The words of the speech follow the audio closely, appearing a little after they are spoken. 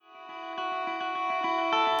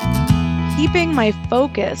keeping my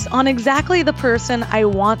focus on exactly the person I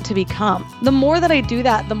want to become. The more that I do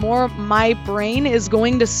that, the more my brain is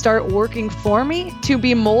going to start working for me to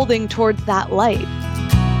be molding towards that light.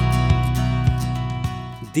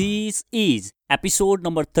 This is episode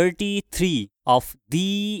number 33 of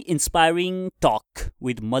The Inspiring Talk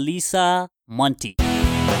with Melissa Monte.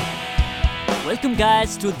 Welcome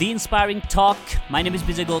guys to The Inspiring Talk. My name is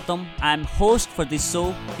Vijay Gautam. I'm host for this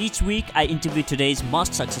show. Each week I interview today's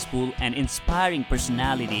most successful and inspiring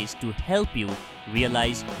personalities to help you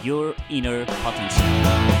realize your inner potential.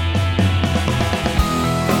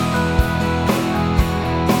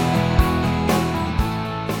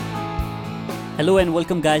 Hello and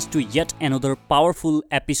welcome guys to yet another powerful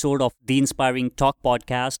episode of The Inspiring Talk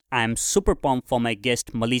podcast. I'm super pumped for my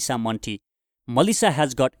guest Melissa Monte. Melissa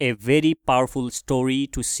has got a very powerful story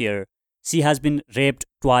to share. She has been raped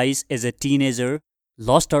twice as a teenager,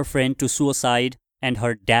 lost her friend to suicide and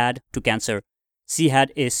her dad to cancer. She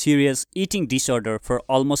had a serious eating disorder for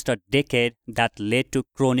almost a decade that led to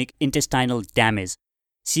chronic intestinal damage.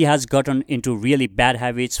 She has gotten into really bad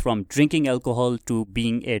habits from drinking alcohol to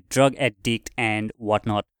being a drug addict and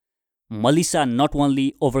whatnot. Melissa not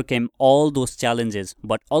only overcame all those challenges,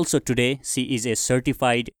 but also today she is a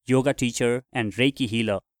certified yoga teacher and Reiki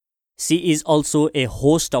healer. She is also a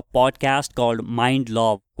host of a podcast called Mind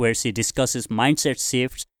Love, where she discusses mindset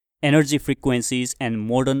shifts, energy frequencies, and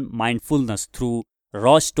modern mindfulness through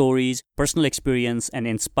raw stories, personal experience, and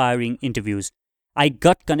inspiring interviews. I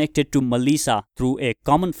got connected to Melissa through a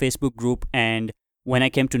common Facebook group, and when I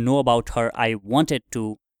came to know about her, I wanted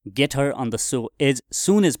to get her on the show as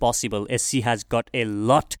soon as possible, as she has got a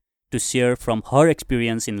lot to share from her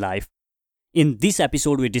experience in life. In this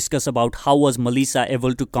episode, we discuss about how was Melissa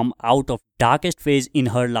able to come out of darkest phase in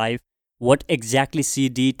her life, what exactly she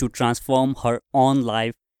did to transform her own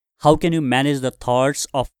life, how can you manage the thoughts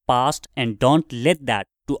of past and don't let that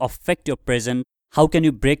to affect your present, how can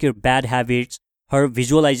you break your bad habits, her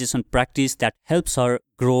visualization practice that helps her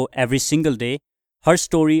grow every single day, her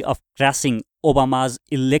story of crashing Obama's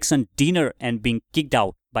election dinner and being kicked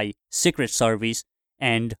out by Secret Service,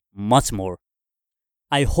 and much more.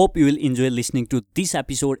 I hope you will enjoy listening to this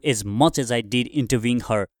episode as much as I did interviewing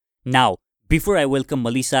her. Now, before I welcome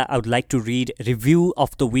Melissa, I would like to read review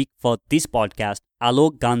of the week for this podcast.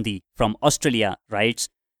 Alok Gandhi from Australia writes,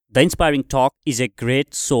 "The Inspiring Talk is a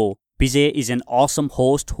great show. Vijay is an awesome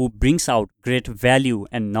host who brings out great value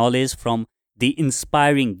and knowledge from the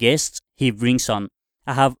inspiring guests he brings on.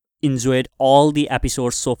 I have enjoyed all the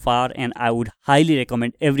episodes so far and I would highly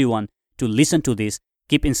recommend everyone to listen to this.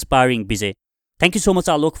 Keep inspiring, Vijay." Thank you so much,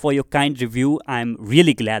 Alok, for your kind review. I'm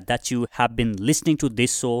really glad that you have been listening to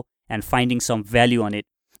this show and finding some value on it.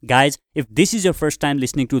 Guys, if this is your first time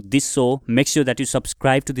listening to this show, make sure that you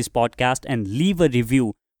subscribe to this podcast and leave a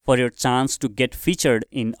review for your chance to get featured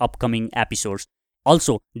in upcoming episodes.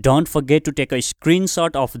 Also, don't forget to take a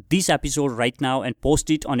screenshot of this episode right now and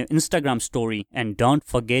post it on your Instagram story. And don't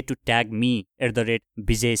forget to tag me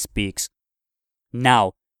 @Vijay Speaks.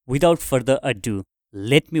 Now, without further ado,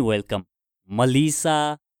 let me welcome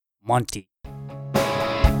Melissa Monte.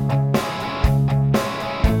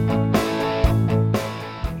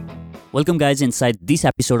 Welcome guys inside this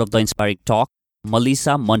episode of The Inspiring Talk.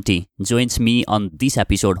 Melissa Monte joins me on this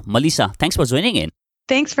episode. Melissa, thanks for joining in.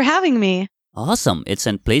 Thanks for having me. Awesome. It's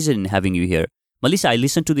a pleasure in having you here. Melissa, I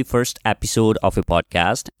listened to the first episode of your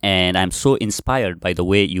podcast and I'm so inspired by the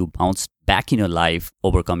way you bounced back in your life,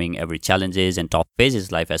 overcoming every challenges and tough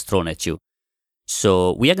phases life has thrown at you.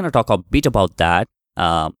 So we are going to talk a bit about that,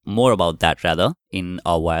 more about that rather, in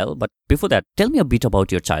a while. But before that, tell me a bit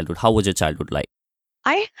about your childhood. How was your childhood like?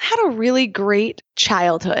 I had a really great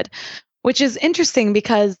childhood, which is interesting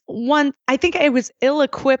because I think I was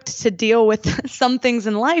ill-equipped to deal with some things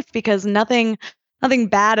in life because nothing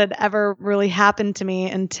bad had ever really happened to me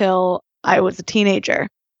until I was a teenager.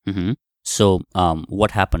 Mm-hmm. So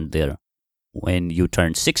what happened there? When you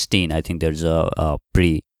turned 16, I think there's a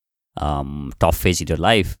pretty tough phase in your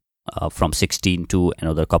life from 16 to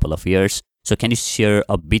another couple of years. So can you share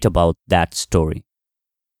a bit about that story?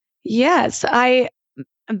 Yes, I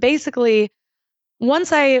basically,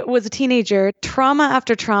 once I was a teenager, trauma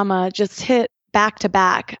after trauma just hit back to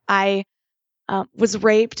back. I was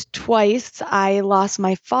raped twice. I lost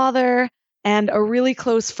my father, and a really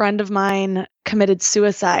close friend of mine committed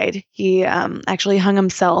suicide. He actually hung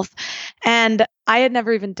himself, and I had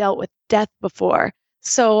never even dealt with death before.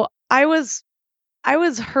 So I was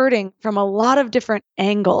hurting from a lot of different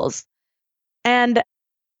angles. And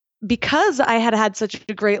because I had had such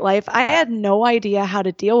a great life, I had no idea how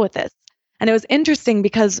to deal with this. And it was interesting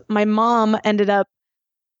because my mom ended up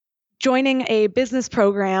joining a business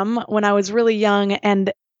program when I was really young,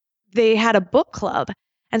 and they had a book club.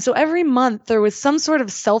 And so every month there was some sort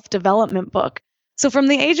of self-development book. So from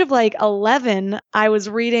the age of like 11, I was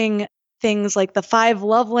reading things like the 5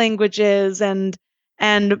 love languages and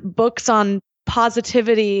books on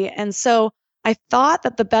positivity. And so I thought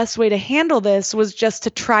that the best way to handle this was just to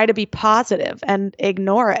try to be positive and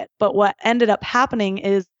ignore it. But what ended up happening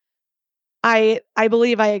is I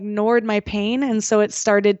believe I ignored my pain, and so it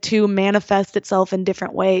started to manifest itself in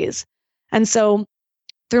different ways. And so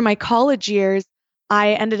through my college years,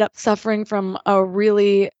 I ended up suffering from a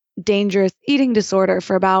really dangerous eating disorder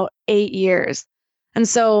for about 8 years. And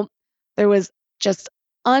so there was just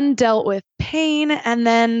undealt with pain. And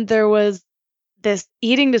then there was this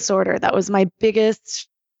eating disorder that was my biggest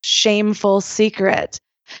shameful secret.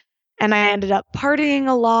 And I ended up partying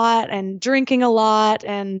a lot and drinking a lot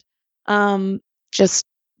and um, just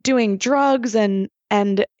doing drugs and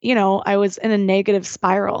I was in a negative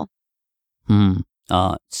spiral. Hmm.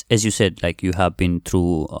 As you said, like you have been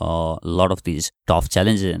through a lot of these tough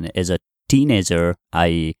challenges, and as a teenager,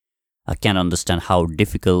 I can understand how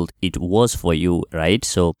difficult it was for you, right?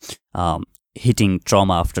 So, hitting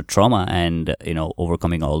trauma after trauma, and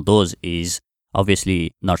overcoming all those is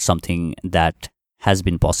obviously not something that has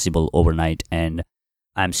been possible overnight. And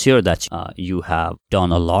I'm sure that you have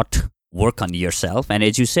done a lot work on yourself, and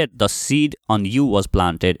as you said, the seed on you was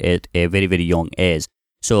planted at a very very young age.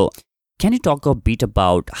 So can you talk a bit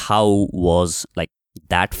about how was like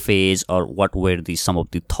that phase, or what were some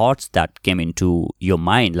of the thoughts that came into your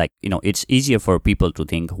mind? Like, it's easier for people to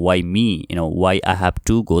think, why me? Why I have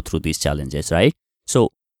to go through these challenges, right?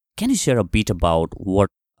 So can you share a bit about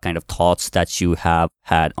what kind of thoughts that you have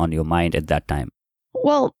had on your mind at that time?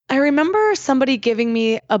 Well, I remember somebody giving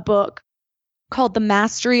me a book called The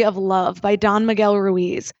Mastery of Love by Don Miguel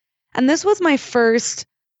Ruiz. And this was my first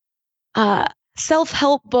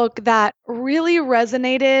self-help book that really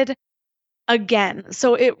resonated again.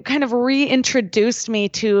 So it kind of reintroduced me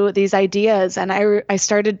to these ideas. And I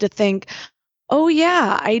started to think, oh,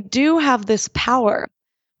 yeah, I do have this power.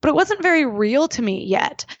 But it wasn't very real to me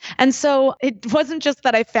yet. And so it wasn't just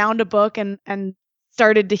that I found a book and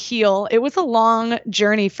started to heal. It was a long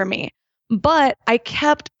journey for me. But I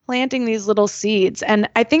kept planting these little seeds. And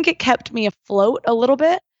I think it kept me afloat a little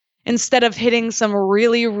bit instead of hitting some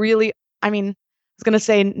really, really, I mean, I was going to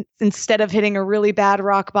say instead of hitting a really bad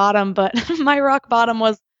rock bottom, but my rock bottom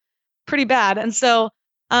was pretty bad. And so,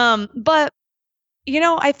 but,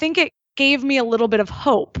 I think it gave me a little bit of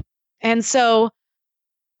hope. And so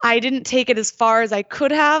I didn't take it as far as I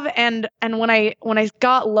could have, and when I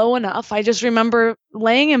got low enough, I just remember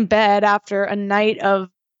laying in bed after a night of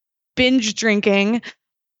binge drinking,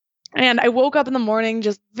 and I woke up in the morning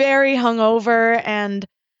just very hungover, and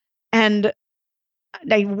I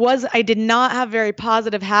did not have very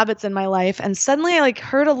positive habits in my life, and suddenly I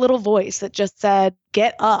heard a little voice that just said,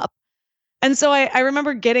 "Get up." And so I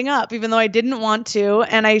remember getting up even though I didn't want to,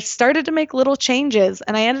 and I started to make little changes,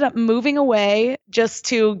 and I ended up moving away just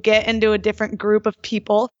to get into a different group of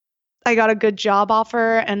people. I got a good job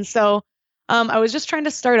offer, and so I was just trying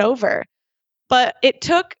to start over. But it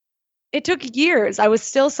took years. I was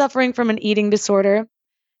still suffering from an eating disorder,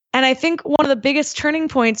 and I think one of the biggest turning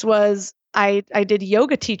points was I did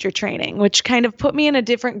yoga teacher training, which kind of put me in a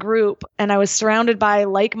different group, and I was surrounded by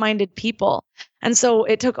like-minded people. And so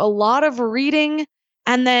it took a lot of reading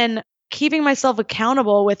and then keeping myself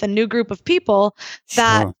accountable with a new group of people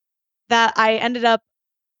that Sure. that I ended up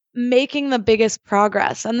making the biggest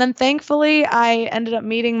progress. And then thankfully I ended up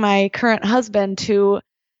meeting my current husband, who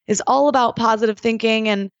is all about positive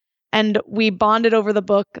thinking, and we bonded over the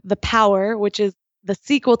book The Power, which is the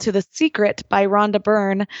sequel to The Secret by Rhonda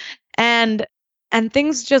Byrne, and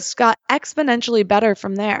things just got exponentially better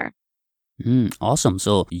from there. Awesome.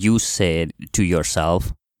 So you said to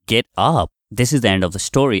yourself, get up. This is the end of the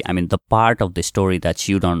story. I mean, the part of the story that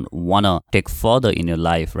you don't want to take further in your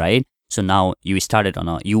life, right? So now you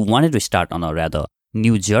wanted to start on a rather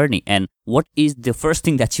new journey. And what is the first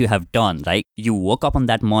thing that you have done? Like, you woke up on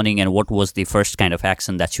that morning, and what was the first kind of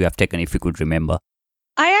action that you have taken, if you could remember?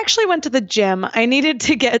 I actually went to the gym. I needed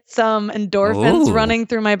to get some endorphins Oh, running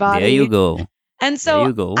through my there you body. go. And There so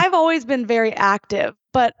you go. I've always been very active,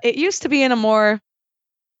 but it used to be in an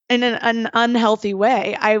unhealthy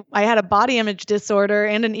way. I had a body image disorder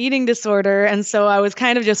and an eating disorder, and so I was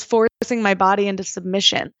kind of just forcing my body into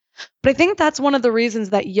submission. But I think that's one of the reasons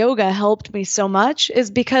that yoga helped me so much,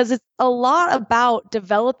 is because it's a lot about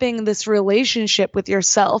developing this relationship with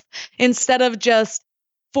yourself instead of just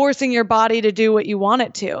forcing your body to do what you want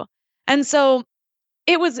it to. And so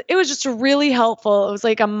it was just really helpful. It was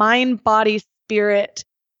like a mind, body, spirit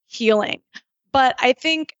healing. But I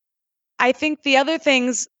think the other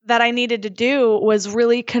things that I needed to do was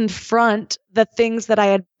really confront the things that I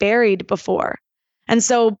had buried before. And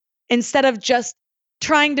so instead of just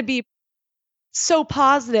trying to be so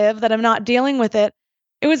positive that I'm not dealing with it,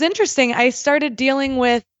 it was interesting. I started dealing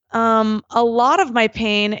with a lot of my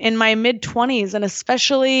pain in my mid 20s, and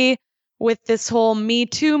especially with this whole Me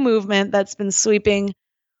Too movement that's been sweeping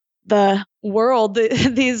the world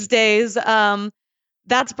these days.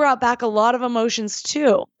 That's brought back a lot of emotions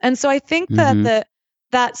too. And so I think that Mm-hmm.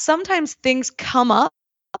 that sometimes things come up,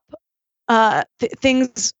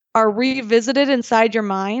 things are revisited inside your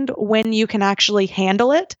mind when you can actually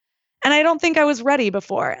handle it. And I don't think I was ready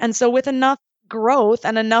before. And so with enough growth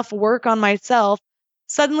and enough work on myself,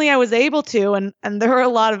 suddenly I was able to, and there were a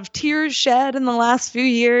lot of tears shed in the last few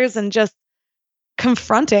years and just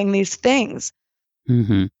confronting these things.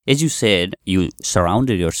 Mm-hmm. As you said, you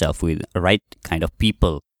surrounded yourself with right kind of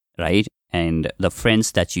people, right? And the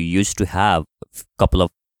friends that you used to have a couple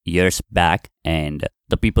of years back and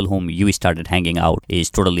the people whom you started hanging out is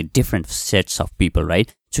totally different sets of people,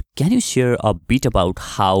 right? So can you share a bit about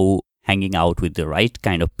how hanging out with the right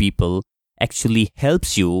kind of people actually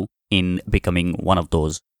helps you in becoming one of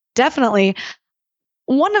those? Definitely.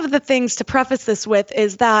 One of the things to preface this with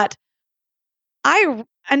is that I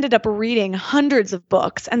ended up reading hundreds of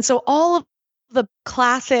books. And so all of the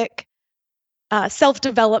classic self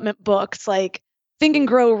development books like Think and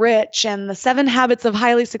Grow Rich and The 7 Habits of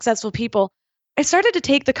Highly Successful People, I started to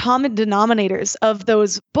take the common denominators of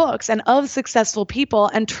those books and of successful people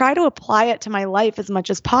and try to apply it to my life as much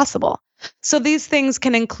as possible. So these things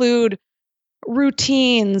can include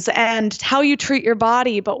routines and how you treat your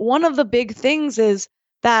body. But one of the big things is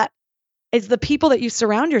that is the people that you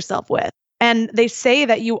surround yourself with. And they say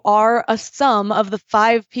that you are a sum of the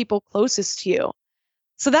 5 people closest to you.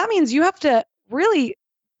 So that means you have to really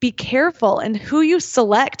be careful in who you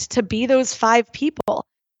select to be those 5 people.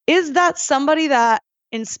 Is that somebody that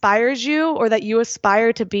inspires you or that you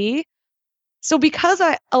aspire to be? So because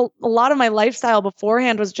a lot of my lifestyle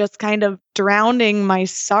beforehand was just kind of drowning my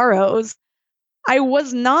sorrows, I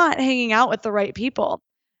was not hanging out with the right people.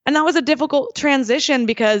 And that was a difficult transition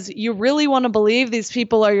because you really want to believe these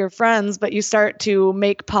people are your friends, but you start to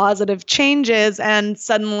make positive changes and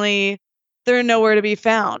suddenly they're nowhere to be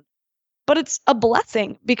found. But it's a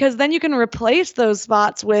blessing because then you can replace those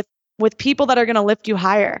spots with people that are going to lift you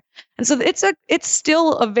higher. And so it's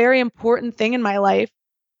still a very important thing in my life,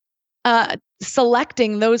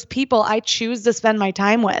 selecting those people I choose to spend my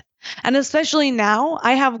time with. And especially now,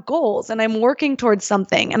 I have goals and I'm working towards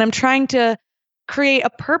something and I'm trying to create a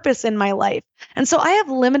purpose in my life. And so I have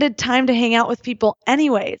limited time to hang out with people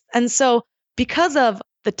anyways. And so because of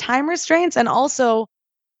the time restraints and also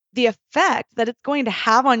the effect that it's going to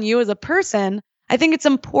have on you as a person, I think it's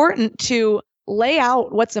important to lay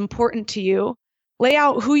out what's important to you, lay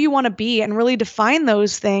out who you want to be, and really define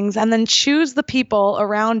those things, and then choose the people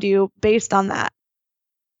around you based on that.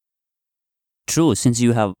 True, since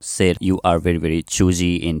you have said you are very, very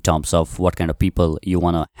choosy in terms of what kind of people you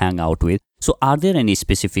want to hang out with. So, are there any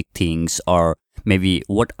specific things, or maybe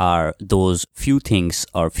what are those few things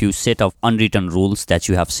or few set of unwritten rules that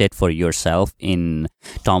you have set for yourself in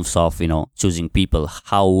terms of, choosing people?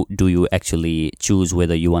 How do you actually choose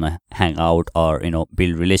whether you want to hang out or,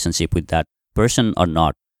 build relationship with that person or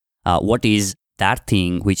not? What is that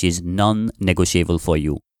thing which is non-negotiable for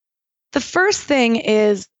you? The first thing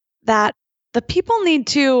is that the people need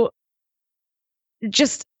to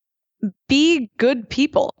just be good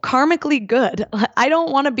people, karmically good. I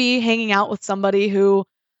don't want to be hanging out with somebody who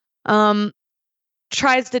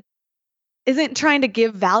tries to isn't trying to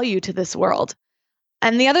give value to this world.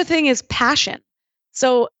 And the other thing is passion.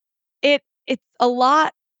 So it's a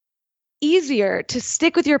lot easier to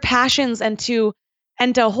stick with your passions and to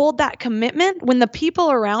hold that commitment when the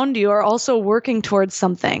people around you are also working towards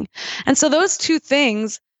something. And so those two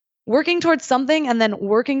things, working towards something and then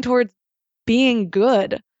working towards being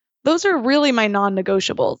good, those are really my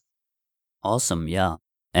non-negotiables. Awesome, yeah.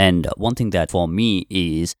 And one thing that for me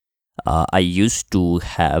is I used to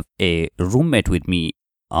have a roommate with me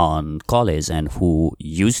on college and who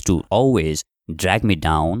used to always drag me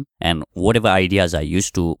down, and whatever ideas I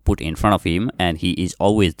used to put in front of him, and he is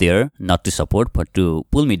always there not to support but to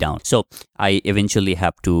pull me down. So I eventually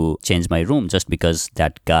have to change my room just because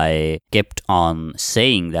that guy kept on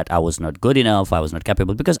saying that I was not good enough, I was not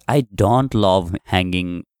capable, because I don't love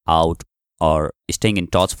hanging out or staying in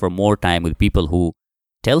touch for more time with people who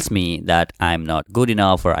tells me that I'm not good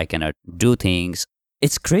enough or I cannot do things.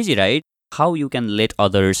 It's crazy, right? How you can let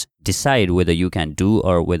others decide whether you can do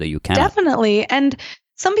or whether you cannot. Definitely. And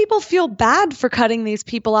some people feel bad for cutting these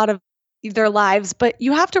people out of their lives, but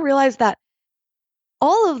you have to realize that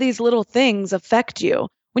all of these little things affect you.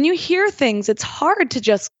 When you hear things, it's hard to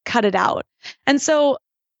just cut it out. And so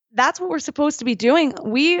that's what we're supposed to be doing.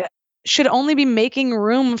 We should only be making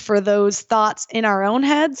room for those thoughts in our own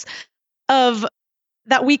heads of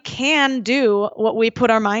that we can do what we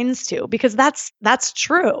put our minds to, because that's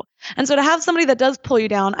true. And so to have somebody that does pull you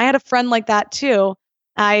down, I had a friend like that too.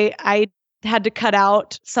 I had to cut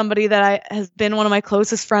out somebody that has been one of my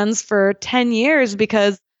closest friends for 10 years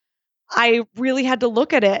because I really had to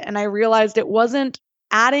look at it and I realized it wasn't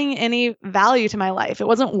adding any value to my life. It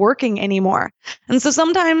wasn't working anymore. And so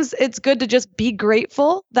sometimes it's good to just be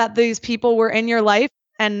grateful that these people were in your life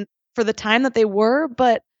and for the time that they were.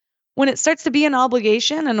 But when it starts to be an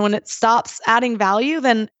obligation and when it stops adding value,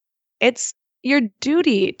 then it's your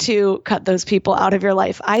duty to cut those people out of your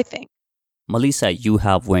life, I think. Melissa, you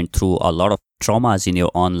have went through a lot of traumas in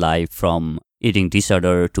your own life, from eating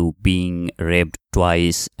disorder to being raped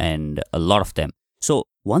twice and a lot of them. So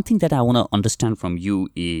one thing that I want to understand from you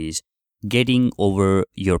is getting over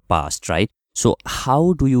your past, right? So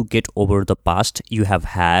how do you get over the past you have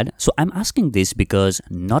had? So I'm asking this because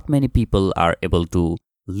not many people are able to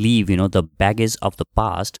leave, the baggage of the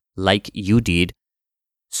past like you did.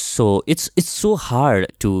 So it's so hard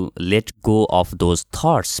to let go of those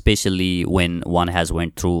thoughts, especially when one has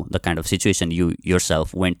went through the kind of situation you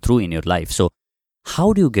yourself went through in your life. So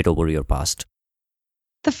how do you get over your past?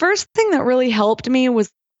 The first thing that really helped me was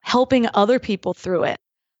helping other people through it.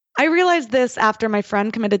 I realized this after my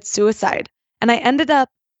friend committed suicide, and I ended up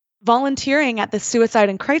volunteering at the suicide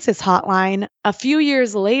and crisis hotline a few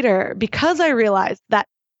years later because I realized that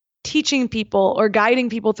teaching people or guiding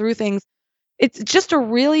people through things, it's just a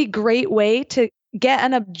really great way to get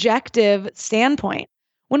an objective standpoint.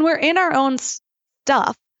 When we're in our own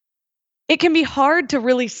stuff, it can be hard to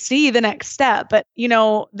really see the next step. But,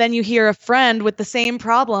 then you hear a friend with the same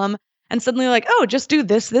problem and suddenly like, oh, just do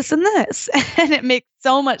this, this, and this. And it makes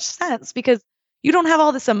so much sense because you don't have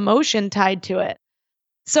all this emotion tied to it.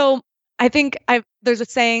 So I think there's a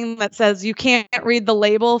saying that says you can't read the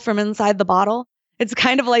label from inside the bottle. It's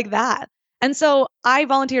kind of like that. And so I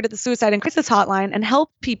volunteered at the suicide and crisis hotline and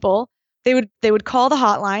helped people. They would call the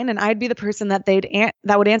hotline, and I'd be the person that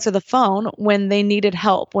that would answer the phone when they needed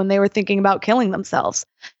help, when they were thinking about killing themselves.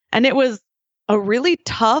 And it was a really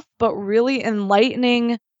tough but really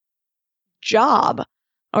enlightening job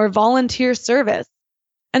or volunteer service.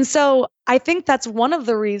 And so I think that's one of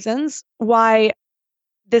the reasons why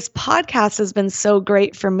this podcast has been so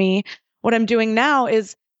great for me. What I'm doing now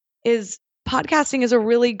is podcasting is a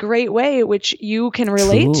really great way which you can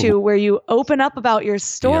relate True. to, where you open up about your Yeah.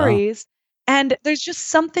 stories. And there's just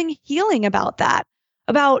something healing about that,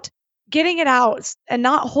 about getting it out and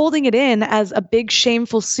not holding it in as a big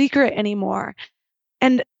shameful secret anymore.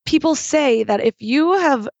 And people say that if you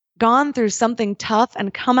have gone through something tough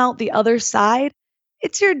and come out the other side,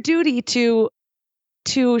 it's your duty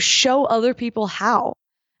to show other people how.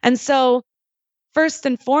 And so first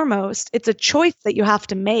and foremost, it's a choice that you have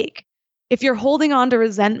to make. If you're holding on to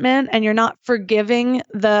resentment and you're not forgiving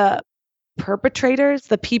the perpetrators,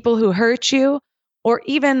 the people who hurt you, or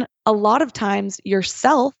even a lot of times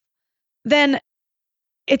yourself, then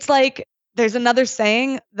it's like there's another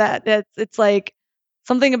saying that it's like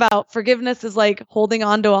something about forgiveness is like holding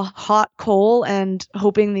on to a hot coal and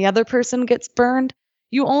hoping the other person gets burned.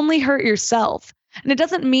 You only hurt yourself. And it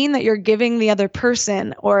doesn't mean that you're giving the other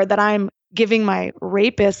person or that I'm giving my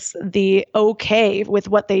rapists the okay with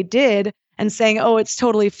what they did and saying, oh, it's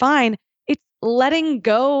totally fine. It's letting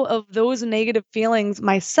go of those negative feelings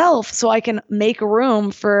myself so I can make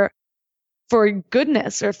room for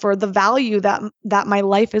goodness or for the value that my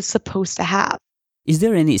life is supposed to have. Is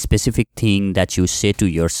there any specific thing that you say to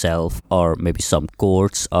yourself, or maybe some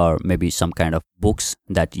quotes, or maybe some kind of books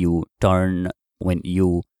that you turn when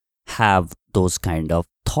you have those kind of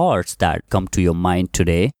thoughts that come to your mind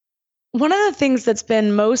today? One of the things that's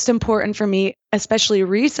been most important for me, especially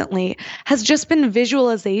recently, has just been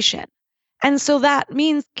visualization. And so that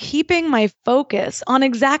means keeping my focus on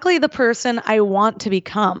exactly the person I want to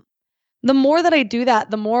become. The more that I do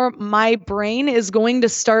that, the more my brain is going to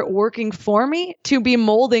start working for me to be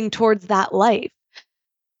molding towards that life.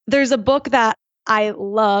 There's a book that I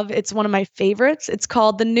love. It's one of my favorites. It's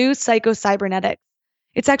called The New Psycho-Cybernetics.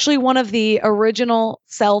 It's actually one of the original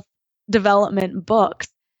self-development books.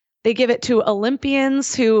 They give it to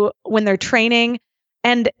Olympians who, when they're training,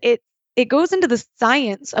 and it goes into the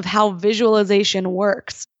science of how visualization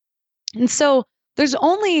works. And so there's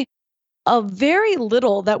only a very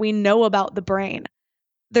little that we know about the brain.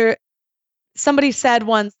 Somebody said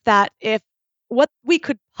once that if what we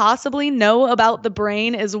could possibly know about the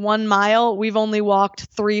brain is 1 mile. We've only walked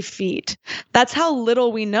 3 feet. That's how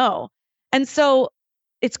little we know. And so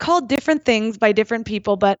it's called different things by different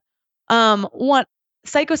people, but what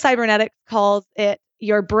psychocybernetics calls it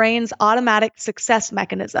your brain's automatic success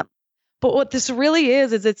mechanism. But what this really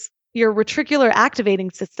is it's your retricular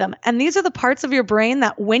activating system. And these are the parts of your brain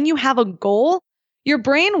that when you have a goal, your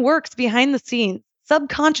brain works behind the scenes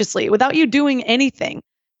subconsciously without you doing anything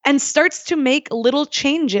and starts to make little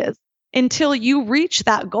changes until you reach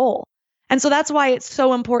that goal. And so that's why it's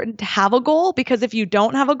so important to have a goal, because if you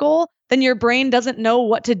don't have a goal, then your brain doesn't know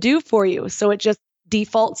what to do for you. So it just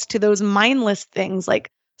defaults to those mindless things like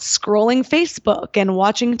scrolling Facebook and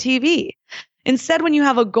watching TV. Instead, when you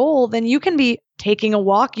have a goal, then you can be taking a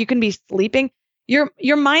walk, you can be sleeping.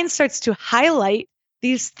 Your mind starts to highlight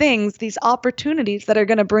these things, these opportunities that are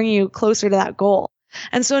going to bring you closer to that goal.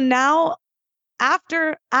 And so now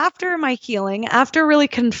after my healing, after really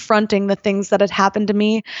confronting the things that had happened to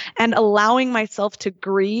me and allowing myself to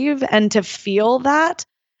grieve and to feel that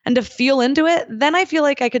and to feel into it, then I feel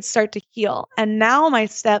like I could start to heal. And now my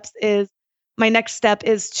next step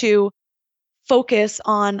is to focus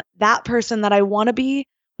on that person that I want to be,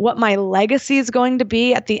 what my legacy is going to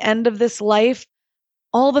be at the end of this life,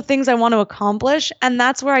 all the things I want to accomplish. And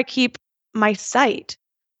that's where I keep my sight.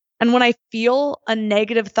 And when I feel a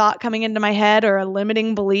negative thought coming into my head or a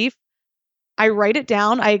limiting belief, I write it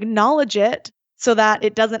down, I acknowledge it so that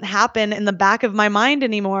it doesn't happen in the back of my mind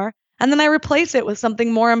anymore. And then I replace it with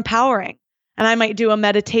something more empowering. And I might do a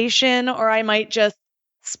meditation, or I might just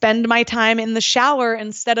spend my time in the shower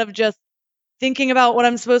instead of just thinking about what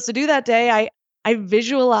I'm supposed to do that day. I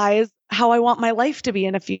visualize how I want my life to be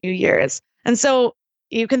in a few years. And so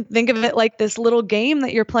you can think of it like this little game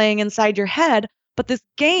that you're playing inside your head, but this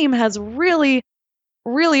game has really,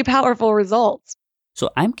 really powerful results. So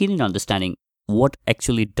I'm keen in understanding what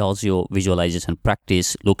actually does your visualization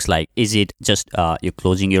practice looks like. Is it just you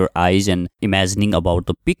closing your eyes and imagining about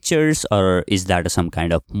the pictures, or is that some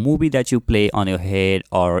kind of movie that you play on your head,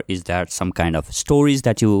 or is that some kind of stories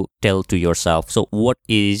that you tell to yourself? So what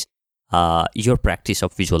is your practice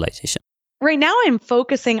of visualization? Right now, I'm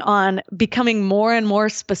focusing on becoming more and more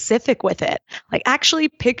specific with it, like actually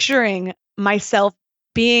picturing myself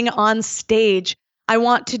being on stage. I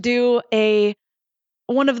want to do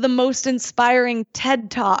one of the most inspiring TED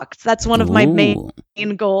Talks. That's one of my main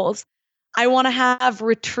goals. I want to have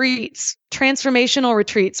retreats, transformational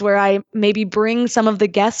retreats, where I maybe bring some of the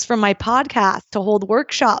guests from my podcast to hold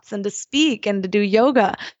workshops and to speak and to do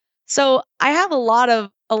yoga. So I have a lot of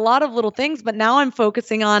little things, but now I'm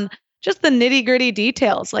focusing on just the nitty-gritty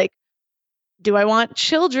details. Like, do I want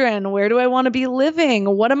children? Where do I want to be living?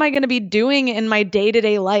 What am I going to be doing in my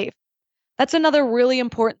day-to-day life? That's another really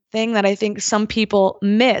important thing that I think some people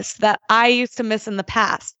miss, that I used to miss in the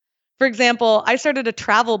past. For example, I started a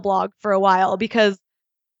travel blog for a while because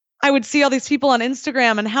I would see all these people on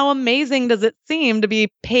Instagram, and how amazing does it seem to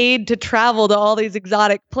be paid to travel to all these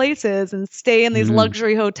exotic places and stay in these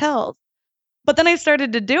luxury hotels. But then I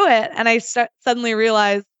started to do it, and I suddenly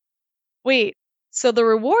realized, wait, so the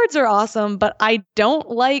rewards are awesome, but I don't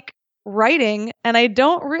like writing, and I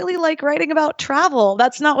don't really like writing about travel.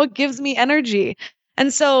 That's not what gives me energy.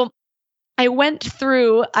 And so I went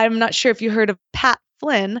through, I'm not sure if you heard of Pat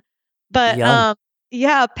Flynn, but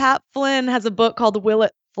Pat Flynn has a book called Will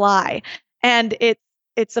It Fly? And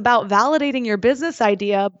it's about validating your business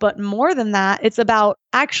idea, but more than that, it's about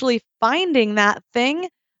actually finding that thing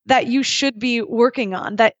that you should be working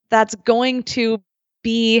on, that's going to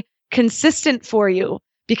be consistent for you,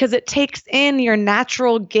 because it takes in your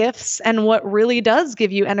natural gifts and what really does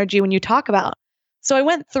give you energy when you talk about. So I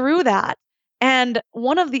went through that, and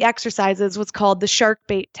one of the exercises was called the shark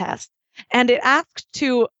bait test. And it asked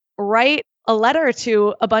to write a letter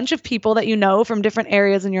to a bunch of people that you know from different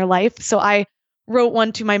areas in your life. So I wrote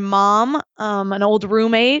one to my mom, an old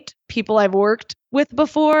roommate, people I've worked with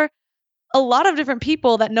before, a lot of different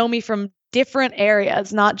people that know me from different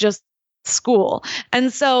areas, not just school.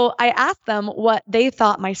 And so I asked them what they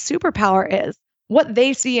thought my superpower is, what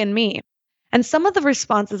they see in me. And some of the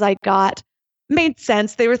responses I got made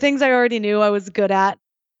sense. They were things I already knew I was good at.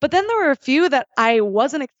 But then there were a few that I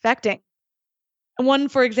wasn't expecting. One,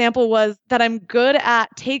 for example, was that I'm good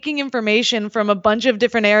at taking information from a bunch of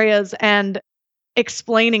different areas and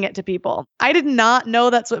explaining it to people. I did not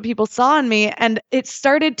know that's what people saw in me. And it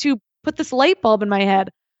started to put this light bulb in my head.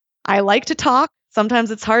 I like to talk.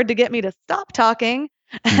 Sometimes it's hard to get me to stop talking.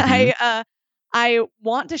 I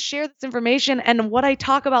want to share this information. And what I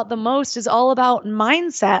talk about the most is all about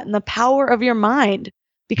mindset and the power of your mind,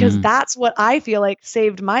 because that's what I feel like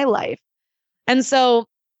saved my life. And so,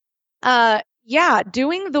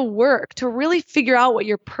 doing the work to really figure out what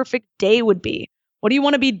your perfect day would be. What do you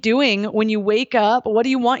want to be doing when you wake up? What do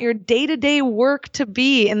you want your day-to-day work to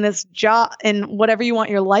be in this job, and whatever you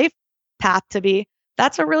want your life path to be?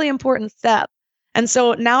 That's a really important step. And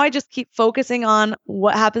so now I just keep focusing on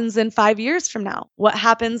what happens in 5 years from now. What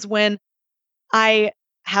happens when I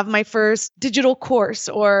have my first digital course,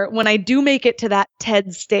 or when I do make it to that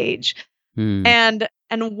TED stage. Hmm. And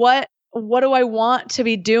what do I want to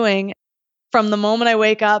be doing from the moment I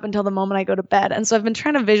wake up until the moment I go to bed? And so I've been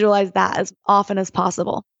trying to visualize that as often as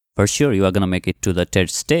possible. For sure, you are going to make it to the TED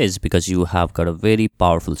stage because you have got a very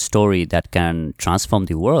powerful story that can transform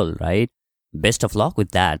the world, right? Best of luck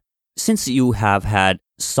with that. Since you have had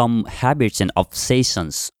some habits and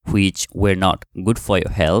obsessions which were not good for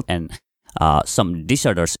your health, and some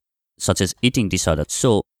disorders such as eating disorders,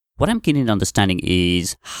 so what I'm keen in understanding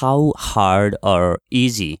is how hard or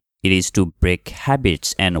easy it is to break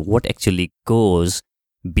habits, and what actually goes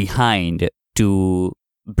behind to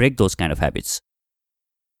break those kind of habits.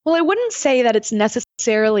 Well, I wouldn't say that it's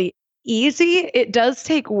necessarily easy. It does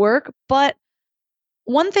take work, but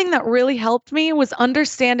one thing that really helped me was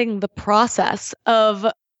understanding the process of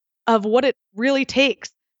what it really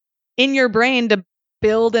takes in your brain to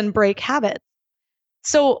build and break habits.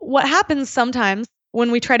 So what happens sometimes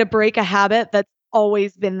when we try to break a habit that's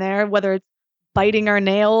always been there, whether it's biting our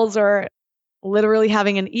nails or literally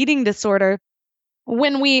having an eating disorder,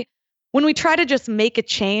 when we try to just make a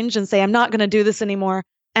change and say I'm not going to do this anymore,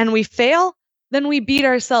 and we fail, then we beat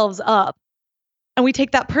ourselves up and we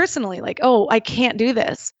take that personally, like, oh, I can't do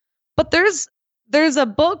this. But there's a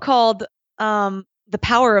book called The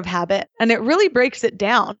Power of Habit, and it really breaks it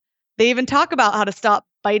down. They even talk about how to stop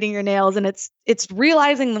biting your nails, and it's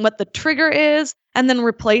realizing what the trigger is and then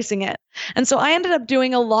replacing it. And so I ended up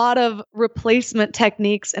doing a lot of replacement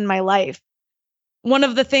techniques in my life. One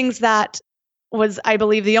of the things that was, I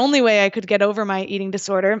believe, the only way I could get over my eating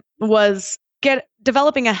disorder was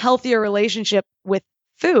developing a healthier relationship with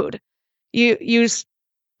food.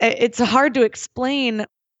 It's hard to explain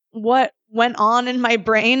what went on in my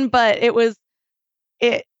brain, but it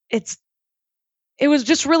it's it was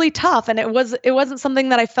just really tough, and it wasn't something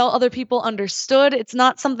that I felt other people understood. It's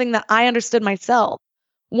not something that I understood myself.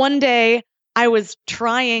 One day I was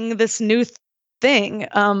trying this new thing.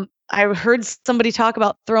 I heard somebody talk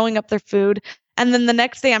about throwing up their food, and then the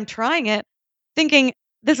next day I'm trying it, thinking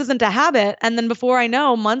this isn't a habit, and then before I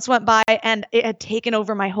know, months went by and it had taken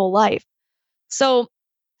over my whole life. So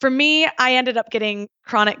for me, I ended up getting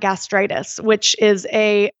chronic gastritis, which is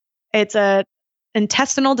it's a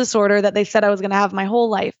intestinal disorder that they said I was going to have my whole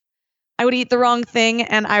life. I would eat the wrong thing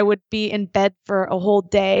and I would be in bed for a whole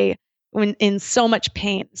day in so much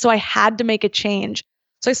pain. So I had to make a change.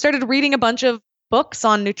 So I started reading a bunch of books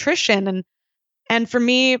on nutrition, and for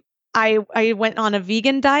me, I went on a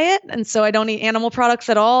vegan diet, and so I don't eat animal products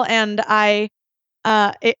at all, and I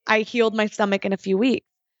healed my stomach in a few weeks.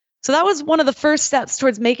 So that was one of the first steps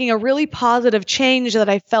towards making a really positive change that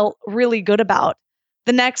I felt really good about.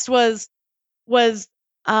 The next was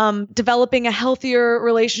developing a healthier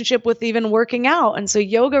relationship with even working out, and so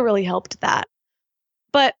yoga really helped that.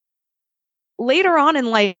 But later on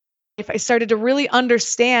in life, I started to really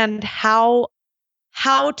understand how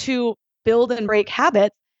to build and break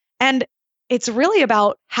habits, and it's really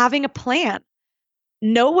about having a plan.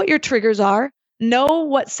 Know what your triggers are, know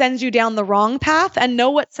what sends you down the wrong path, and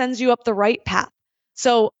know what sends you up the right path.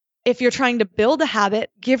 So if you're trying to build a habit,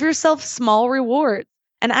 give yourself small rewards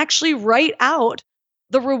and actually write out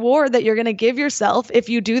the reward that you're going to give yourself if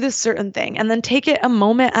you do this certain thing, and then take it a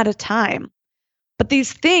moment at a time. But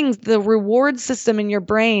these things, the reward system in your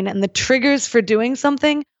brain and the triggers for doing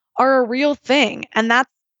something, are a real thing. And that's,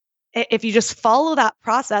 if you just follow that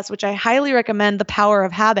process, which I highly recommend, The Power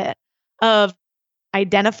of Habit, of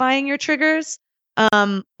identifying your triggers,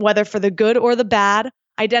 whether for the good or the bad,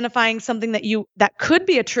 identifying something that could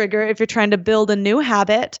be a trigger if you're trying to build a new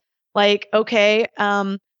habit. Like, okay,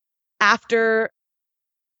 after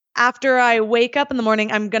I wake up in the morning,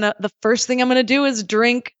 the first thing I'm gonna do is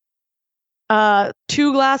drink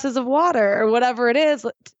 2 glasses of water, or whatever it is,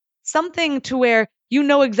 something to where you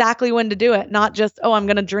know exactly when to do it, not just, oh, I'm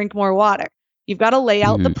gonna drink more water. You've got to lay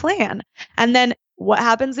out the Mhm. plan. And then what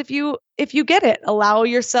happens if you get it? Allow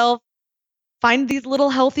yourself, find these little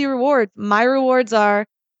healthy rewards. My rewards are,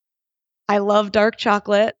 I love dark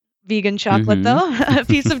chocolate, vegan chocolate Mhm. though, a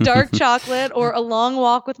piece of dark chocolate, or a long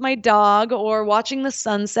walk with my dog, or watching the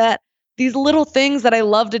sunset. These little things that I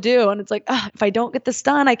love to do. And it's like, if I don't get this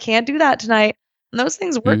done, I can't do that tonight. And those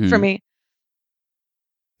things work for Mhm. me.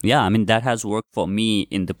 Yeah, I mean that has worked for me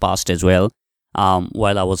in the past as well.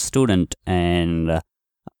 While I was student, and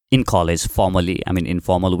in college, formally, I mean,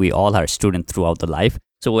 informal, we all are students throughout the life.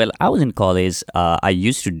 So while I was in college, I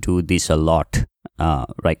used to do this a lot.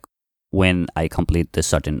 Like when I complete the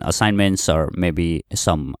certain assignments or maybe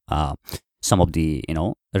some of the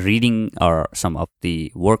reading or some of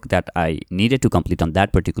the work that I needed to complete on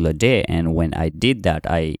that particular day. And when I did that,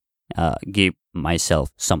 I gave myself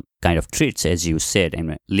some kind of treats, as you said,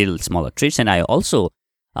 and little smaller treats. And I also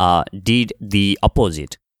did the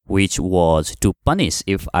opposite, which was to punish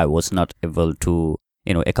if I was not able to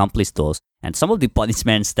accomplish those. And some of the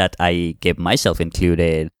punishments that I gave myself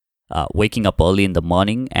included waking up early in the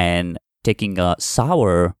morning and taking a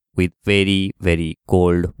shower with very, very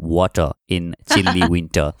cold water in chilly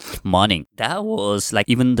winter morning. That was like,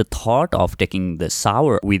 even the thought of taking the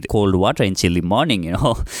shower with cold water in chilly morning,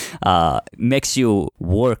 makes you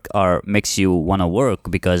work or makes you want to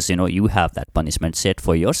work, because, you have that punishment set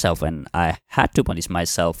for yourself. And I had to punish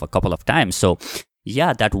myself a couple of times. So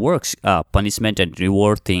yeah, that works. Punishment and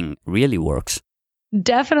reward thing really works.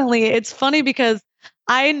 Definitely. It's funny because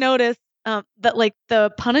I noticed that like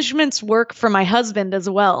the punishments work for my husband as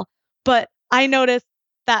well. But I noticed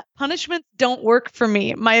that punishments don't work for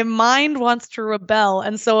me. My mind wants to rebel.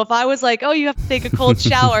 And so if I was like, oh, you have to take a cold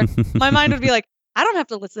shower, my mind would be like, I don't have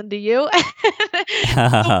to listen to you.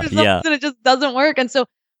 Yeah. And it just doesn't work. And so,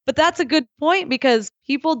 but that's a good point, because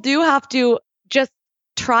people do have to just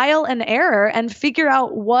trial and error and figure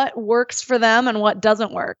out what works for them and what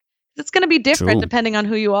doesn't work. It's going to be different True. depending on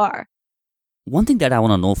who you are. One thing that I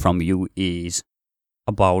want to know from you is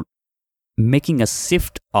about making a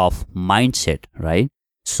shift of mindset, right?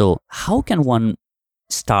 So how can one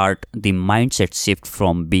start the mindset shift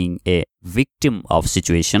from being a victim of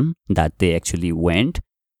situation that they actually went,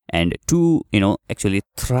 and to, actually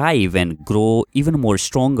thrive and grow even more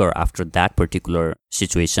stronger after that particular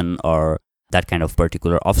situation or that kind of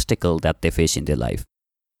particular obstacle that they face in their life?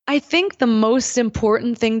 I think the most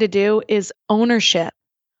important thing to do is ownership.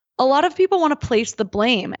 A lot of people want to place the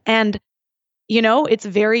blame, and it's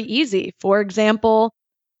very easy. For example,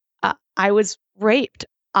 I was raped.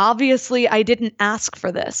 Obviously, I didn't ask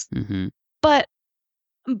for this. Mm-hmm.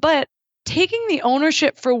 But taking the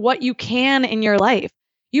ownership for what you can in your life,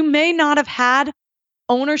 you may not have had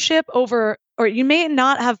ownership over, or you may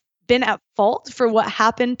not have been at fault for what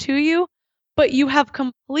happened to you, but you have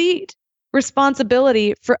complete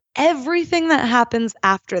responsibility for everything that happens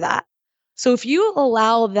after that. So if you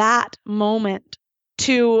allow that moment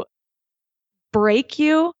to break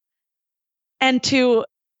you and to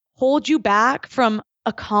hold you back from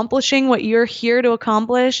accomplishing what you're here to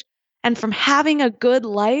accomplish and from having a good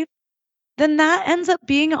life, then that ends up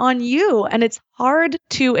being on you, and it's hard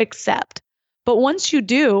to accept. But once you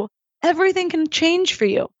do, everything can change for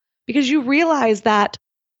you, because you realize that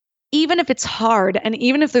even if it's hard and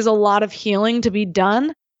even if there's a lot of healing to be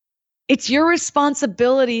done, it's your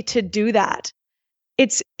responsibility to do that.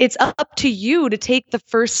 It's up to you to take the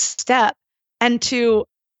first step and to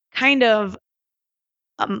kind of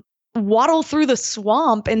waddle through the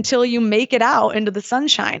swamp until you make it out into the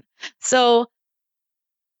sunshine. So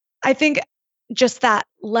I think just that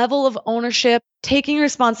level of ownership, taking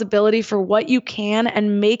responsibility for what you can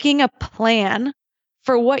and making a plan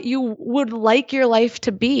for what you would like your life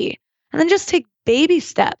to be. And then just take baby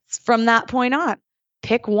steps from that point on.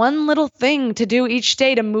 Pick one little thing to do each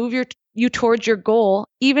day to move you towards your goal,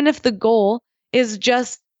 even if the goal is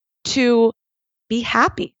just to be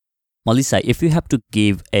happy. Melissa, if you have to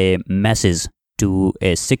give a message to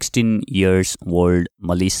a 16 years old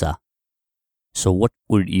Melissa, so what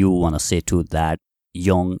would you want to say to that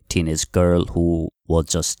young teenage girl who was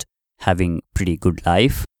just having pretty good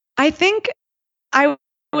life? I think I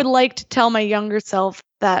would like to tell my younger self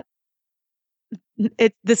that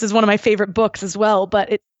this is one of my favorite books as well,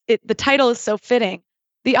 but the title is so fitting.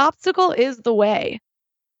 The obstacle is the way.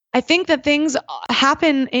 I think that things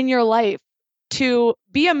happen in your life to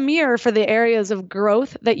be a mirror for the areas of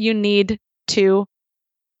growth that you need to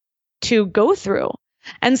go through.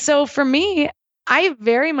 And so for me, I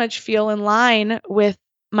very much feel in line with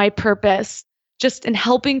my purpose, just in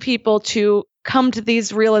helping people to come to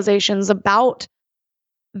these realizations about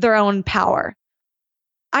their own power.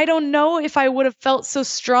 I don't know if I would have felt so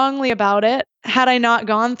strongly about it had I not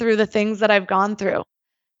gone through the things that I've gone through.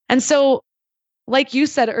 And so, like you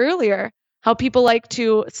said earlier, how people like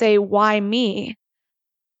to say, why me?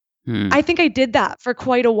 I think I did that for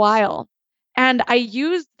quite a while. And I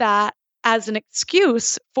used that as an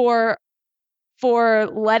excuse for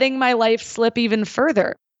letting my life slip even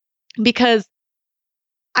further, because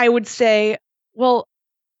I would say, well,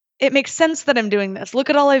 it makes sense that I'm doing this. Look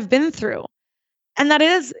at all I've been through. And that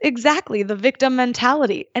is exactly the victim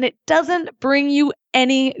mentality. And it doesn't bring you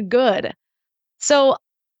any good. So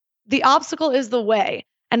the obstacle is the way,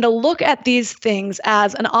 and to look at these things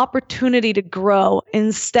as an opportunity to grow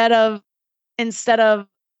instead of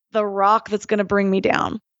the rock that's going to bring me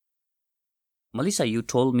down. Melissa, you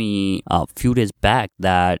told me a few days back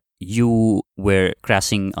that you were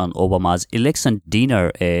crashing on Obama's election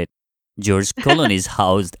dinner at George Clooney's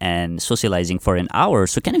house and socializing for an hour.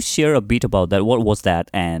 So can you share a bit about that? What was that?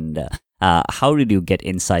 And how did you get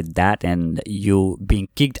inside that and you being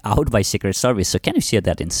kicked out by Secret Service? So can you share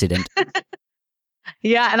that incident?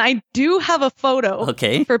 Yeah, and I do have a photo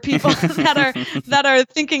for people that are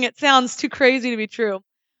thinking it sounds too crazy to be true.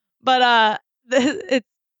 But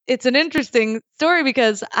it's an interesting story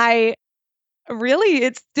because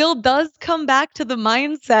it still does come back to the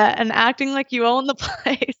mindset and acting like you own the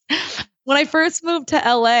place. When I first moved to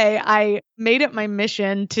LA, I made it my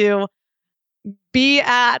mission to be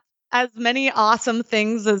at as many awesome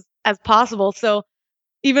things as possible. So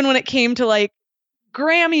even when it came to like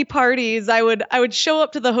Grammy parties, I would show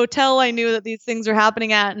up to the hotel I knew that these things were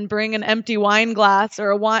happening at and bring an empty wine glass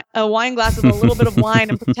or a wine glass with a little bit of wine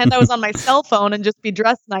and pretend I was on my cell phone and just be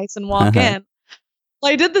dressed nice and walk in.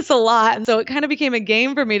 Well, I did this a lot, and so it kind of became a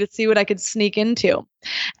game for me to see what I could sneak into.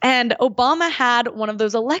 And Obama had one of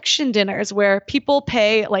those election dinners where people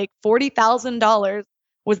pay like $40,000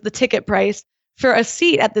 was the ticket price for a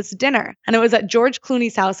seat at this dinner, and it was at George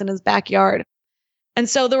Clooney's house in his backyard. And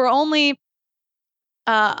so there were only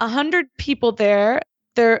 100 people there.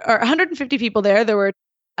 There are 150 people there. There were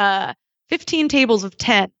 15 tables of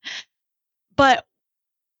 10. But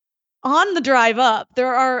on the drive up,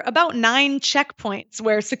 there are about 9 checkpoints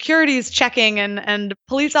where security is checking and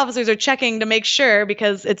police officers are checking to make sure,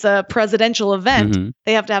 because it's a presidential event. Mm-hmm.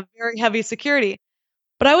 They have to have very heavy security.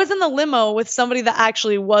 But I was in the limo with somebody that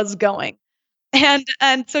actually was going. And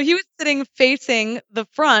so he was sitting facing the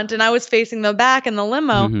front and I was facing the back in the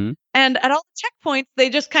limo. Mm-hmm. And at all the checkpoints, they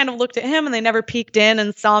just kind of looked at him and they never peeked in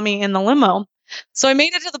and saw me in the limo. So I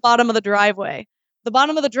made it to the bottom of the driveway. The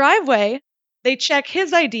bottom of the drivay, they check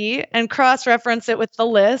his ID and cross-reference it with the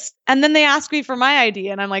list. And then they ask me for my ID.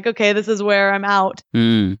 And I'm like, okay, this is where I'm out.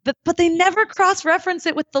 Mm. But they never cross-reference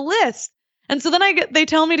it with the list. And so then they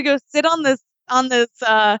tell me to go sit on this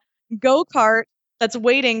go-kart that's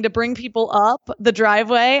waiting to bring people up the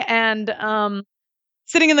driveway. And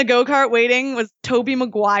sitting in the go-kart waiting was Tobey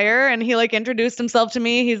Maguire. And he like introduced himself to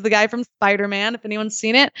me. He's the guy from Spider-Man, if anyone's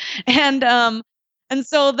seen it. And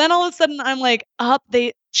so then all of a sudden I'm like up,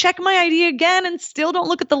 they check my ID again and still don't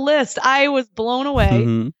look at the list. I was blown away.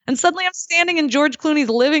 Mm-hmm. And suddenly I'm standing in George Clooney's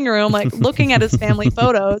living room, like looking at his family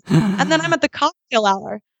photos. And then I'm at the cocktail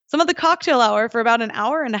hour. So I'm at the cocktail hour for about an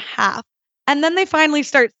hour and a half. And then they finally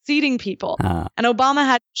start seating people. And Obama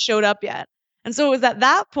hadn't showed up yet. And so it was at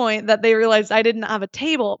that point that they realized I didn't have a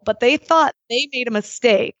table, but they thought they made a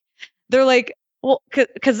mistake. They're like, well,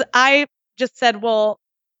 because I just said, well,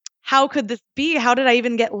 how could this be? How did I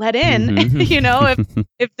even get let in? Mm-hmm.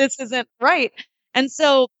 if this isn't right. And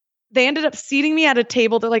so they ended up seating me at a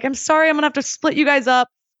table. They're like, I'm sorry, I'm going to have to split you guys up,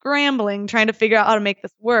 scrambling, trying to figure out how to make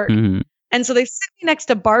this work. Mm-hmm. And so they sit me next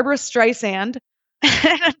to Barbara Streisand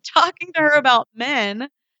and I'm talking to her about men.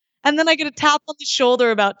 And then I get a tap on the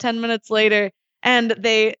shoulder about 10 minutes later. And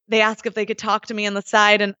they ask if they could talk to me on the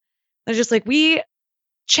side. And they're just like, we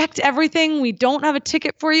checked everything. We don't have a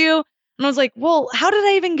ticket for you. And I was like, well, how did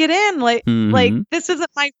I even get in? Like, mm-hmm. like this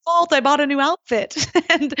isn't my fault. I bought a new outfit.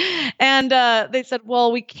 and they said,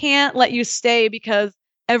 well, we can't let you stay because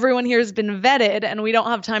everyone here has been vetted and we don't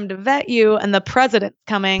have time to vet you. And the president's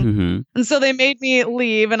coming. Mm-hmm. And so they made me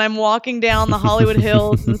leave. And I'm walking down the Hollywood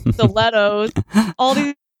Hills and stilettos. All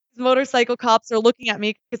these motorcycle cops are looking at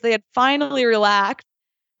me because they had finally relaxed.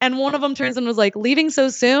 And one of them turns and was like, leaving so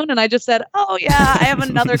soon? And I just said, oh, yeah, I have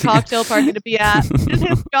another cocktail party to be at. And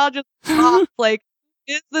his jaw just dropped. Like,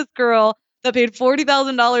 is this girl that paid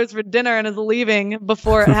 $40,000 for dinner and is leaving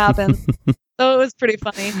before it happens? So it was pretty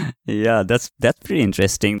funny. Yeah, that's pretty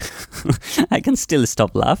interesting. I can still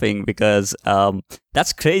stop laughing because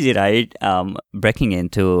that's crazy, right? Breaking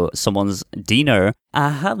into someone's dinner. I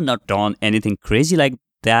have not done anything crazy like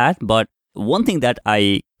that. But one thing that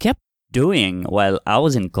I kept doing while I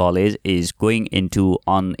was in college is going into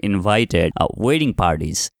uninvited wedding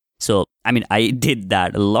parties. So, I mean, I did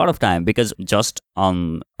that a lot of time because just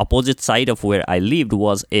on opposite side of where I lived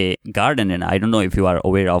was a garden. And I don't know if you are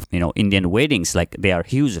aware of, Indian weddings, like they are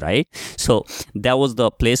huge, right? So that was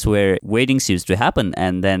the place where weddings used to happen.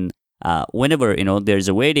 And then whenever, there's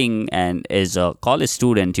a wedding and as a college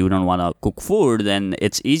student, you don't want to cook food, then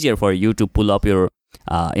it's easier for you to pull up your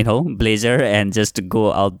blazer and just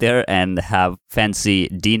go out there and have fancy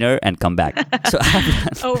dinner and come back. So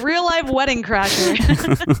Oh, real life wedding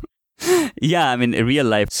crasher. yeah, I mean, in real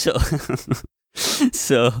life. So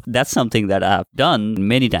so that's something that I've done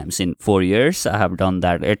many times in 4 years. I have done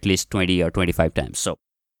that at least 20 or 25 times. So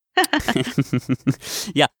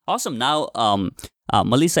yeah, awesome. Now,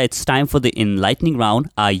 Melissa, it's time for the enlightening round.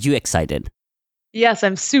 Are you excited? Yes,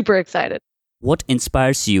 I'm super excited. What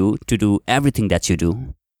inspires you to do everything that you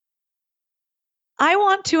do? I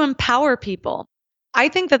want to empower people. I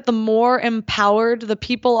think that the more empowered the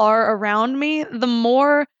people are around me, the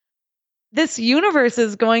more this universe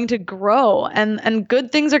is going to grow and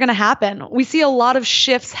good things are going to happen. We see a lot of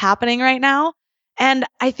shifts happening right now. And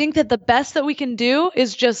I think that the best that we can do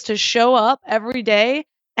is just to show up every day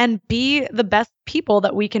and be the best people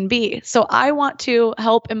that we can be. So I want to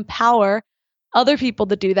help empower other people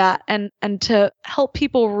to do that and to help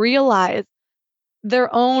people realize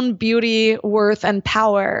their own beauty, worth, and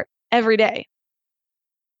power every day.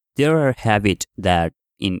 There are habits that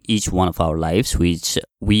in each one of our lives which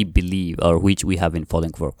we believe or which we have been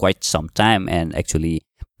following for quite some time and actually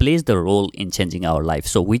plays the role in changing our life.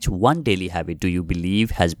 So which one daily habit do you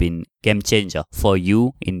believe has been game changer for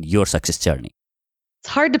you in your success journey? It's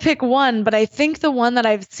hard to pick one, but I think the one that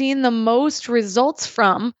I've seen the most results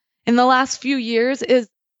from in the last few years is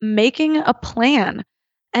making a plan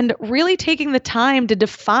and really taking the time to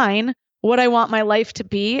define what I want my life to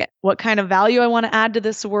be, what kind of value I want to add to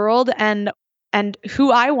this world, and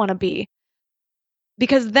who I want to be.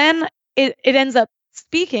 Because then it ends up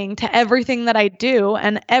speaking to everything that I do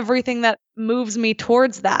and everything that moves me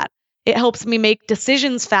towards that. It helps me make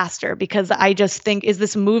decisions faster because I just think, is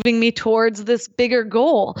this moving me towards this bigger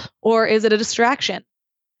goal or is it a distraction?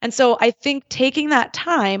 And so I think taking that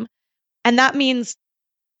time, and that means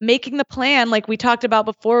making the plan like we talked about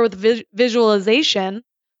before with visualization,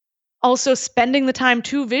 also spending the time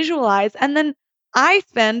to visualize. And then I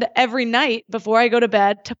spend every night before I go to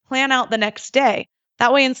bed to plan out the next day.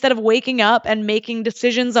 That way, instead of waking up and making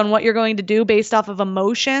decisions on what you're going to do based off of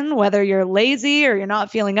emotion, whether you're lazy or you're not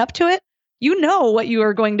feeling up to it, you know what you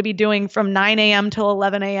are going to be doing from 9 a.m. till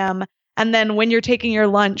 11 a.m. And then when you're taking your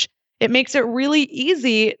lunch, it makes it really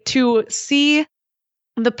easy to see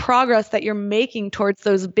the progress that you're making towards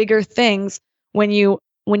those bigger things when you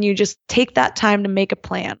just take that time to make a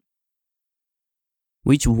plan.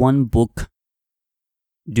 Which one book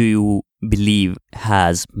do you believe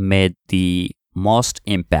has made the most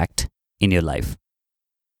impact in your life?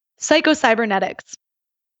 Psycho-cybernetics.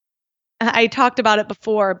 I talked about it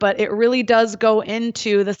before, but it really does go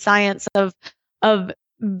into the science of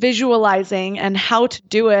visualizing and how to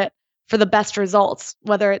do it for the best results,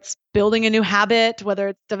 whether it's building a new habit, whether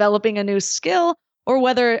it's developing a new skill, or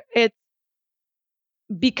whether it's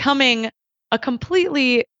becoming a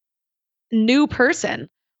completely new person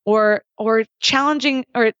or challenging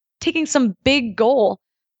or taking some big goal.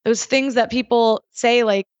 Those things that people say,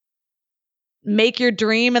 like, make your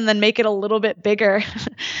dream and then make it a little bit bigger.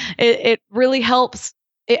 It really helps.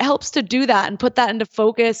 It helps to do that and put that into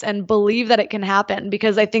focus and believe that it can happen,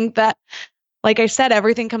 because I think that, like I said,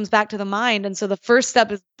 everything comes back to the mind. And so the first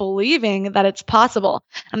step is believing that it's possible.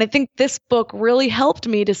 And I think this book really helped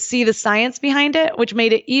me to see the science behind it, which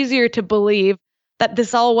made it easier to believe that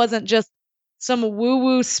this all wasn't just some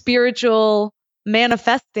woo-woo spiritual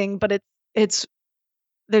manifesting, but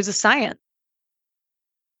there's a science.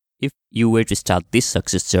 If you were to start this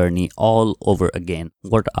success journey all over again,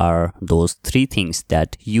 what are those 3 things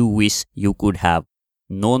that you wish you could have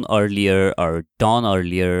known earlier or done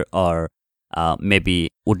earlier, or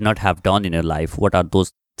maybe would not have done in your life? What are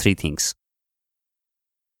those 3 things?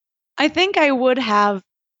 I think I would have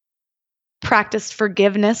practiced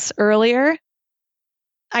forgiveness earlier.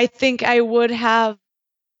 I think I would have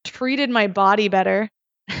treated my body better.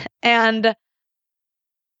 And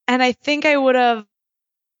I think I would have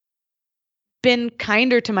been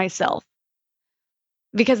kinder to myself,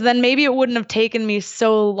 because then maybe it wouldn't have taken me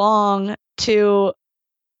so long to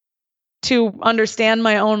understand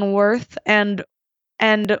my own worth and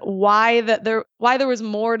why there was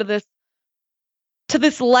more to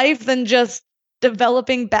this life than just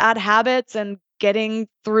developing bad habits and getting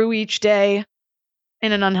through each day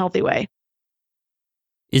in an unhealthy way.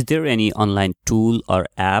 Is there any online tool or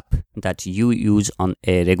app that you use on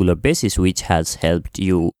a regular basis which has helped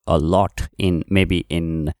you a lot in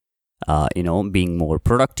being more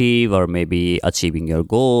productive, or maybe achieving your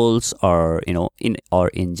goals, or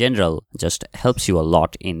in general just helps you a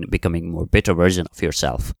lot in becoming more better version of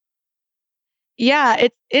yourself? Yeah,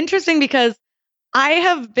 it's interesting because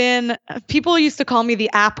People used to call me the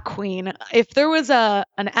app queen. If there was an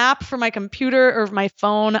app for my computer or my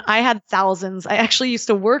phone, I had thousands. I actually used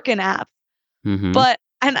to work in apps. Mm-hmm. But,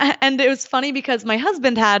 and it was funny because my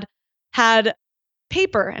husband had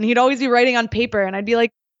paper and he'd always be writing on paper. And I'd be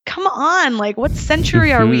like, come on, like what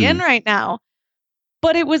century are we in right now?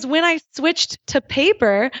 But it was when I switched to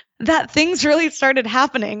paper that things really started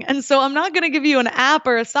happening. And so I'm not going to give you an app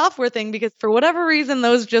or a software thing because for whatever reason,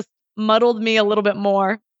 those just muddled me a little bit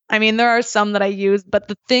more. I mean, there are some that I use, but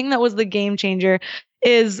the thing that was the game changer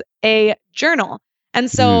is a journal. And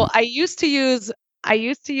so I used to use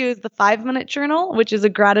the 5-minute journal, which is a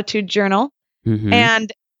gratitude journal, Mm-hmm.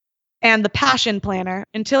 and the passion planner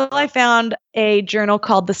until I found a journal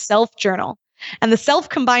called the self journal. And the self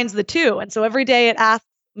combines the two. And so every day it asks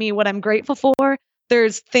me what I'm grateful for.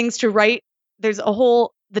 There's things to write. There's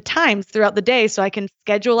the times throughout the day. So I can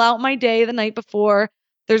schedule out my day the night before.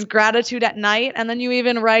 There's gratitude at night. And then you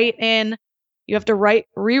have to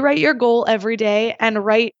rewrite your goal every day and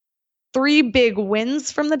write 3 big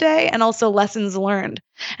wins from the day and also lessons learned.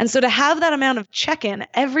 And so to have that amount of check-in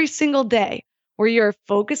every single day where you're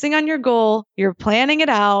focusing on your goal, you're planning it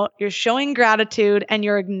out, you're showing gratitude, and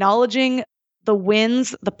you're acknowledging the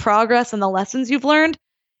wins, the progress, and the lessons you've learned,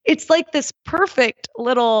 it's like this perfect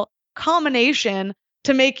little combination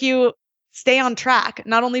to make you stay on track,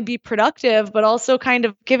 not only be productive, but also kind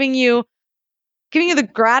of giving you the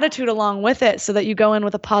gratitude along with it so that you go in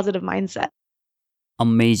with a positive mindset.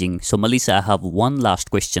 Amazing. So, Melissa, I have one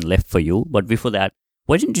last question left for you. But before that,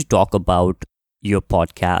 why don't you talk about your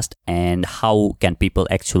podcast and how can people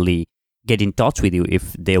actually get in touch with you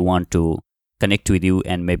if they want to connect with you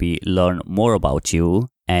and maybe learn more about you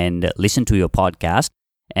and listen to your podcast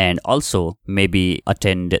and also maybe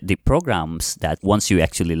attend the programs that once you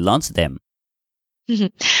actually launch them?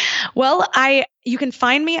 Well, you can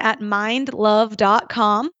find me at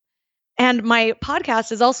mindlove.com. And my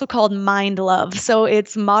podcast is also called Mind Love. So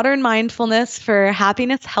it's modern mindfulness for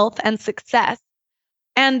happiness, health, and success.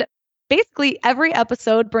 And basically, every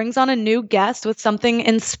episode brings on a new guest with something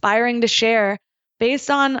inspiring to share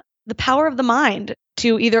based on the power of the mind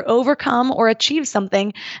to either overcome or achieve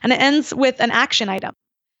something. And it ends with an action item.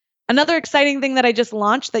 Another exciting thing that I just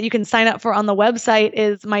launched that you can sign up for on the website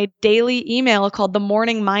is my daily email called the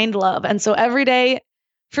Morning Mind Love. And so every day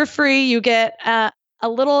for free, you get a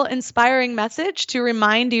little inspiring message to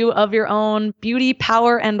remind you of your own beauty,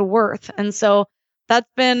 power, and worth. And so that's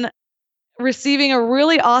been receiving a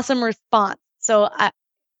really awesome response. So at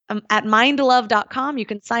mindlove.com, you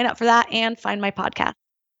can sign up for that and find my podcast.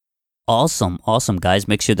 Awesome, guys.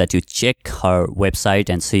 Make sure that you check her website,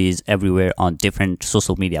 and she is everywhere on different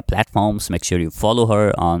social media platforms. Make sure you follow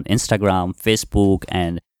her on Instagram, Facebook,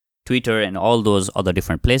 and Twitter, and all those other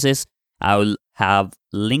different places. I will have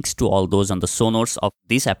links to all those on the show notes of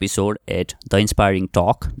this episode at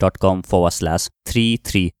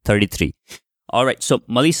theinspiringtalk.com/3333. All right, so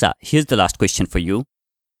Melissa, here's the last question for you.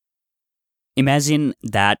 Imagine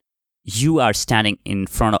that you are standing in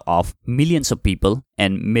front of millions of people,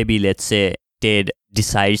 and maybe let's say TED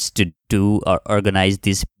decides to do or organize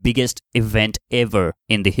this biggest event ever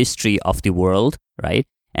in the history of the world, right?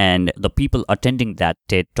 And the people attending that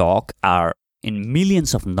TED talk are in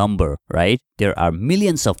millions of number, right? There are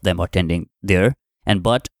millions of them attending there,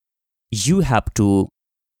 but you have to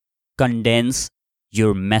condense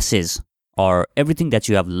your message or everything that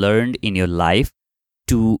you have learned in your life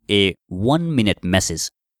to a 1-minute message,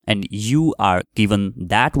 and you are given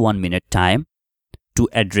that 1-minute time to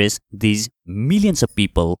address these millions of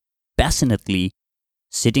people passionately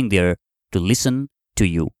sitting there to listen to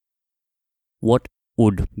you. What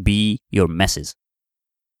would be your message?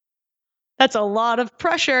 That's a lot of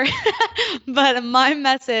pressure. But my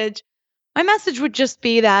message would just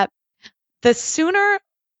be that the sooner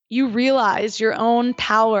you realize your own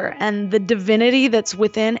power and the divinity that's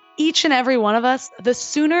within each and every one of us, the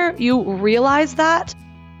sooner you realize that,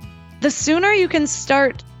 the sooner you can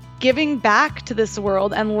start giving back to this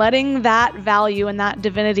world and letting that value and that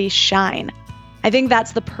divinity shine. I think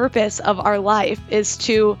that's the purpose of our life, is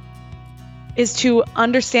to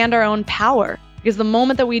understand our own power. Because the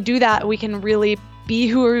moment that we do that, we can really be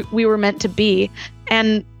who we were meant to be.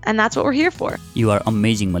 And that's what we're here for. You are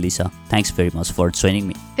amazing, Melissa. Thanks very much for joining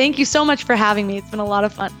me. Thank you so much for having me. It's been a lot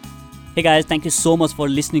of fun. Hey guys, thank you so much for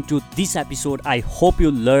listening to this episode. I hope you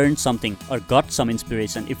learned something or got some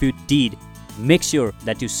inspiration. If you did, make sure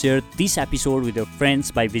that you share this episode with your friends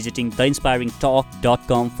by visiting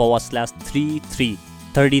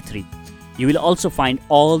theinspiringtalk.com/3333. You will also find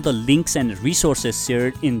all the links and resources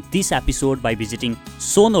shared in this episode by visiting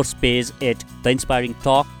show notes page at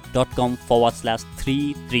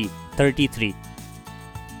theinspiringtalk.com/3333.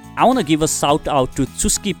 I want to give a shout out to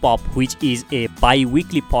Chuski Pop, which is a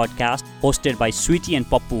bi-weekly podcast hosted by Sweetie and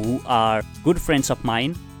Pappu, who are good friends of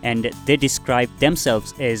mine, and they describe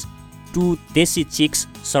themselves as two desi chicks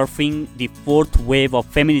surfing the fourth wave of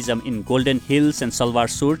feminism in golden heels and salwar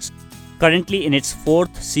suits. Currently in its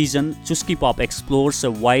fourth season, Chuski Pop explores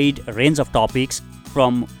a wide range of topics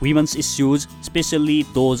from women's issues, especially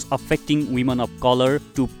those affecting women of color,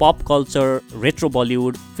 to pop culture, retro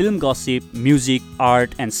Bollywood, film gossip, music,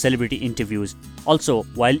 art, and celebrity interviews. Also,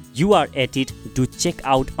 while you are at it, do check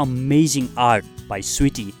out amazing art by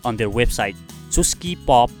Sweetie on their website,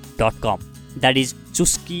 chuskipop.com. That is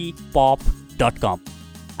chuskipop.com.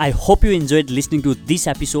 I hope you enjoyed listening to this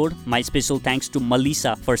episode. My special thanks to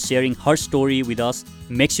Melissa for sharing her story with us.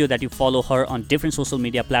 Make sure that you follow her on different social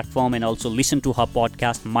media platforms and also listen to her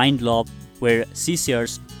podcast Mind Love, where she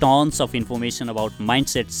shares tons of information about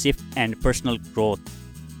mindset shift and personal growth.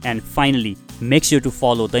 And finally, make sure to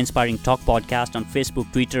follow the Inspiring Talk podcast on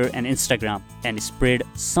Facebook, Twitter, and Instagram and spread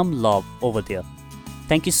some love over there.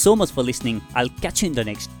 Thank you so much for listening. I'll catch you in the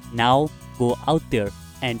next. Now, go out there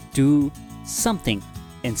and do something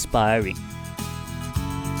inspiring.